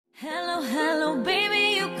Hello, hello,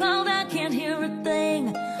 baby, you called, I can't hear a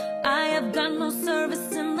thing. I have got no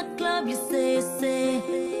service in the club, you say.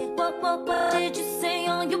 What did you say?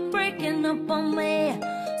 Oh, you're breaking up on me.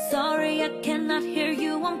 Sorry, I cannot hear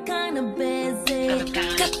you, I'm kinda busy.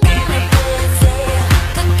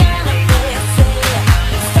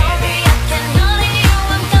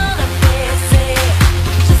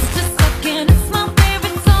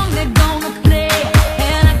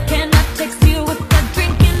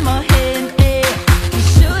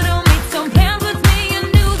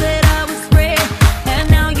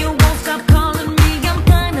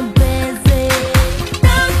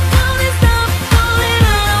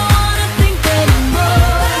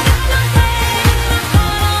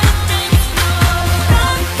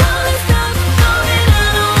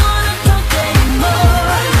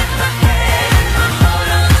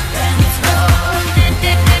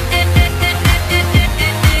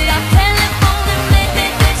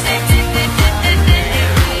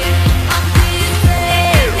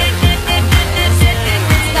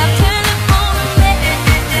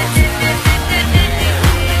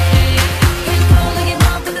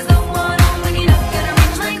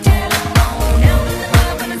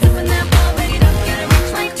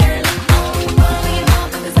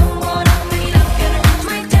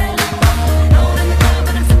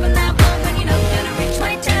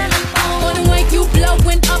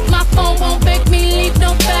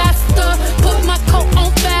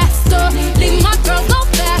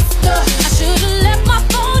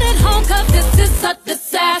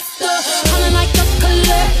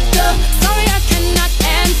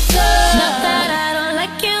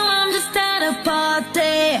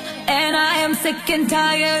 Sick and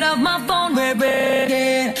tired of my phone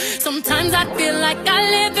ringing. Sometimes I feel like I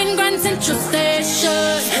live in Grand Central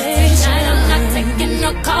Station. Tonight I'm not taking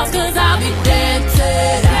no calls cause I'll be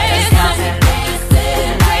dancing. Tonight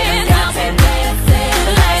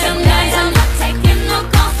I'm not taking no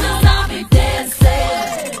calls cause I'll be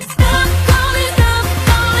dancing. Stop calling, I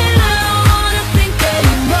don't wanna think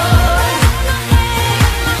anymore. Stop calling,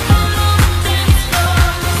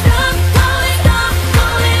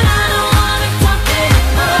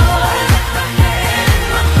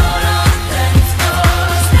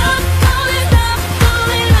 don't wanna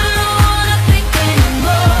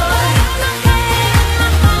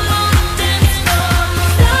talk anymore.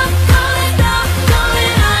 Stop calling, I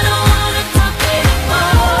don't wanna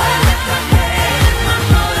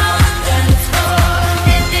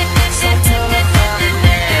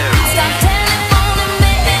think anymore. Stop calling, I don't wanna talk anymore. Stop telephoning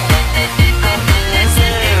me,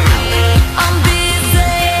 I'm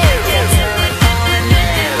busy.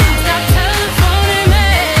 Stop telefoning me.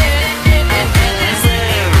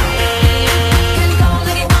 Can call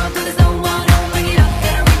if you want, but there's no one home when you're not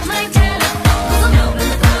gonna reach my telephone. I'm out in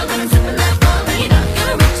the club and I'm sipping that bug, but you're not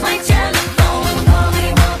gonna reach my telephone. Call if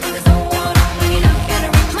you want, but there's no one home when you're not gonna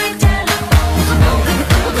reach my telephone. I'm out in the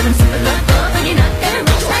club and I'm sipping that bug, but you're not gonna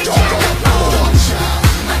reach my telephone.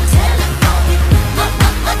 My telephone,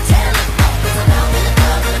 my telephone. 'Cause I'm out in the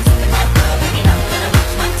club and I'm sipping that bug, but you're not gonna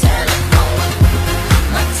reach my telephone.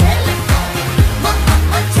 My telephone,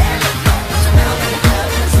 my telephone. 'Cause I'm out in the club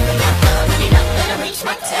and I'm sipping that bug, but you're not gonna reach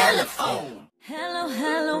my telephone. Hello,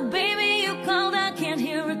 hello, baby, you called, I can't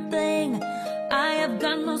hear a thing. I have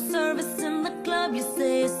got no service in the club, you say.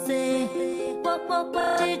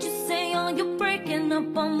 What did you say? Oh, you're breaking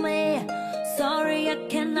up on me. Sorry, I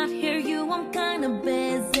cannot hear you, I'm kinda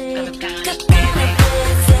busy. Sorry,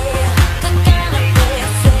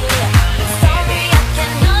 I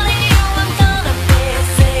cannot hear you, I'm kinda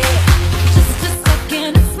busy. Just a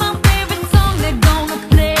second, it's my favorite song they're gonna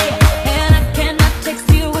play. And I cannot text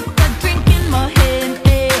you with that drink in my hand.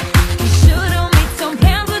 You should've made some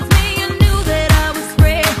plans with me, you knew that I was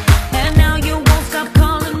free. And now you won't stop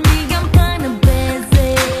calling me, I'm kinda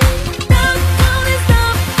busy. Stop calling,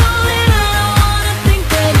 I don't wanna think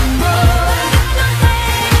anymore. Stop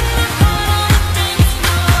calling,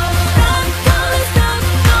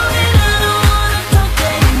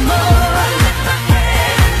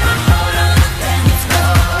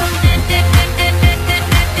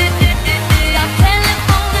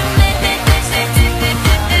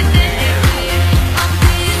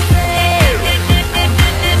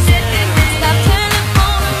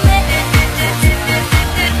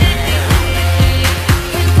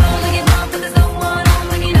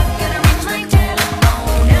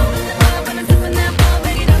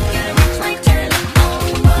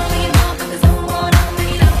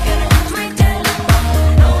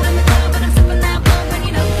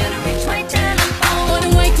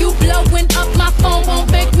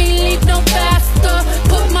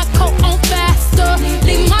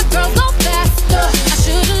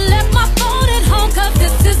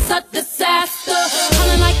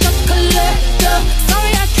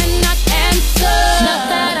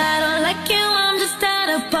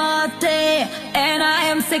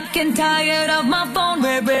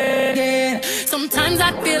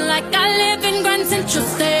 I feel like I live in Grand Central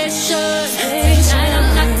Station. Tonight I'm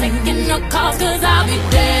not taking no calls, cause I'll be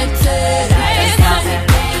dead today.